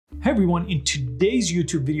Hey everyone, in today's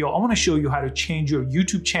YouTube video, I want to show you how to change your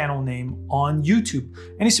YouTube channel name on YouTube.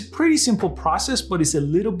 And it's a pretty simple process, but it's a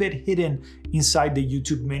little bit hidden inside the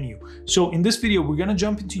YouTube menu. So in this video, we're going to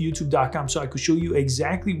jump into youtube.com so I could show you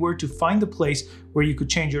exactly where to find the place where you could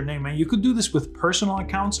change your name. And you could do this with personal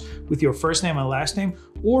accounts with your first name and last name,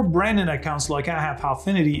 or branded accounts like I have.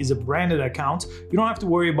 Howfinity is a branded account. You don't have to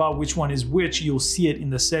worry about which one is which. You'll see it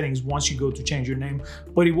in the settings once you go to change your name,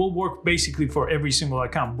 but it will work basically for every single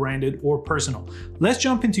account, branded or personal. Let's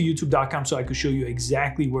jump into youtube.com so I could show you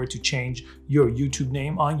exactly where to change your YouTube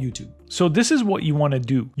name on YouTube. So this is what you want to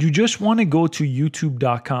do. You just want to go to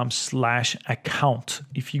youtube.com/account.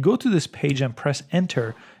 If you go to this page and press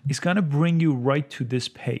enter, it's going to bring you right to this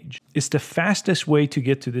page. It's the fastest way to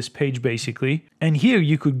get to this page basically. And here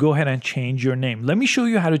you could go ahead and change your name. Let me show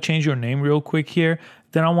you how to change your name real quick here.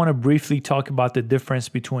 Then I want to briefly talk about the difference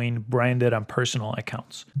between branded and personal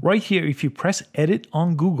accounts. Right here, if you press edit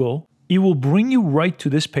on Google, it will bring you right to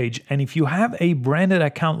this page. And if you have a branded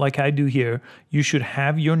account like I do here, you should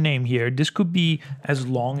have your name here. This could be as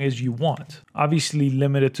long as you want. Obviously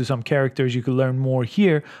limited to some characters, you could learn more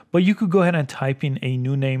here, but you could go ahead and type in a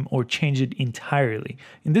new name or change it entirely.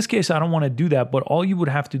 In this case, I don't want to do that, but all you would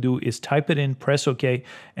have to do is type it in, press OK,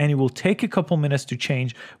 and it will take a couple minutes to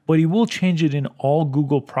change, but it will change it in all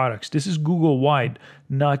Google products. This is Google wide,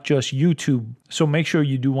 not just YouTube. So make sure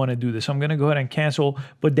you do want to do this. I'm going to go ahead and cancel,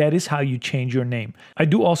 but that is how you change your name. I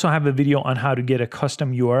do also have a video on how to get a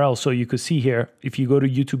custom URL. So you could see here, if you go to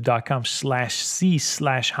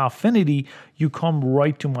youtube.com/c/Howfinity, you come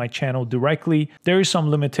right to my channel directly. There is some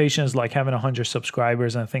limitations like having 100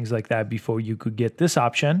 subscribers and things like that before you could get this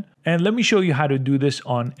option. And let me show you how to do this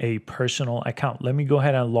on a personal account. Let me go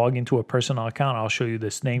ahead and log into a personal account. I'll show you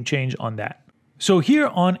this name change on that. So here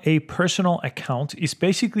on a personal account is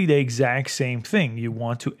basically the exact same thing. You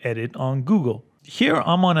want to edit on Google. Here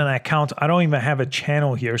I'm on an account. I don't even have a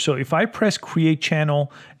channel here. So if I press create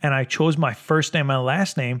channel and I chose my first name and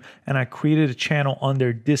last name and I created a channel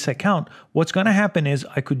under this account, what's going to happen is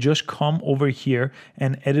I could just come over here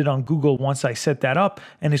and edit on Google once I set that up,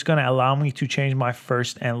 and it's going to allow me to change my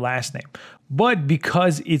first and last name. But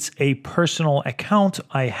because it's a personal account,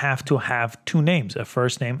 I have to have two names, a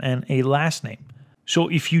first name and a last name. So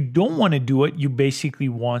if you don't want to do it, you basically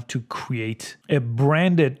want to create a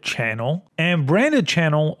branded channel. And branded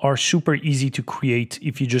channel are super easy to create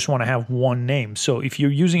if you just want to have one name. So if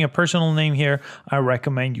you're using a personal name here, I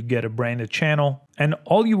recommend you get a branded channel. And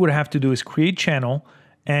all you would have to do is create channel.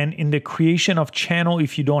 And in the creation of channel,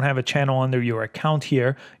 if you don't have a channel under your account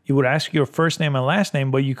here, it would ask your first name and last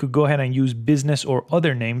name, but you could go ahead and use business or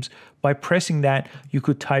other names. By pressing that, you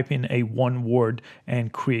could type in a one word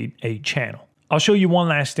and create a channel. I'll show you one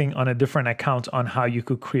last thing on a different account on how you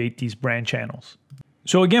could create these brand channels.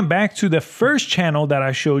 So again, back to the first channel that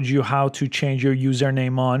I showed you how to change your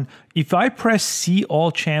username on. If I press see all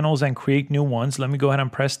channels and create new ones, let me go ahead and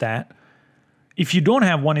press that. If you don't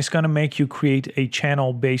have one, it's going to make you create a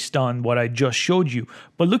channel based on what I just showed you.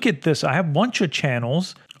 But look at this. I have a bunch of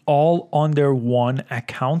channels all under one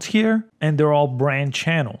account here, and they're all brand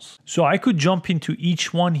channels. So I could jump into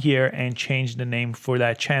each one here and change the name for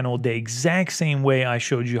that channel the exact same way I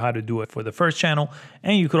showed you how to do it for the first channel.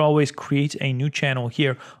 And you could always create a new channel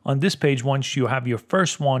here on this page once you have your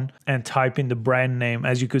first one and type in the brand name.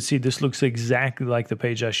 As you could see, this looks exactly like the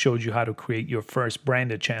page I showed you how to create your first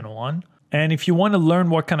branded channel on. And if you want to learn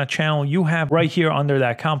what kind of channel you have right here under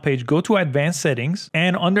that account page, go to advanced settings,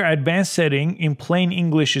 and under advanced setting in plain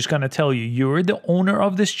English, it's going to tell you you're the owner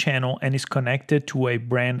of this channel and it's connected to a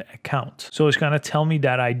brand account. So it's going to tell me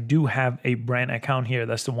that I do have a brand account here.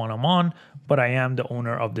 That's the one I'm on, but I am the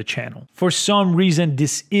owner of the channel. For some reason,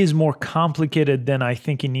 this is more complicated than I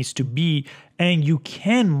think it needs to be. And you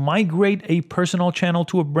can migrate a personal channel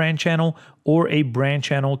to a brand channel or a brand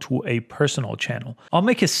channel to a personal channel. I'll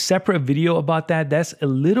make a separate video about that. That's a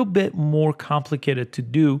little bit more complicated to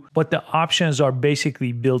do, but the options are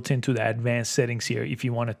basically built into the advanced settings here if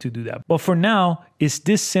you wanted to do that. But for now, it's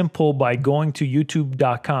this simple by going to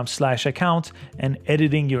youtube.com/account and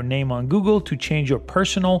editing your name on Google to change your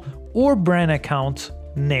personal or brand account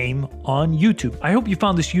name on YouTube. I hope you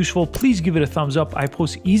found this useful. Please give it a thumbs up. I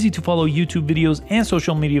post easy to follow YouTube videos and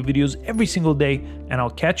social media videos every single day, and I'll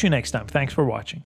catch you next time. Thanks for watching.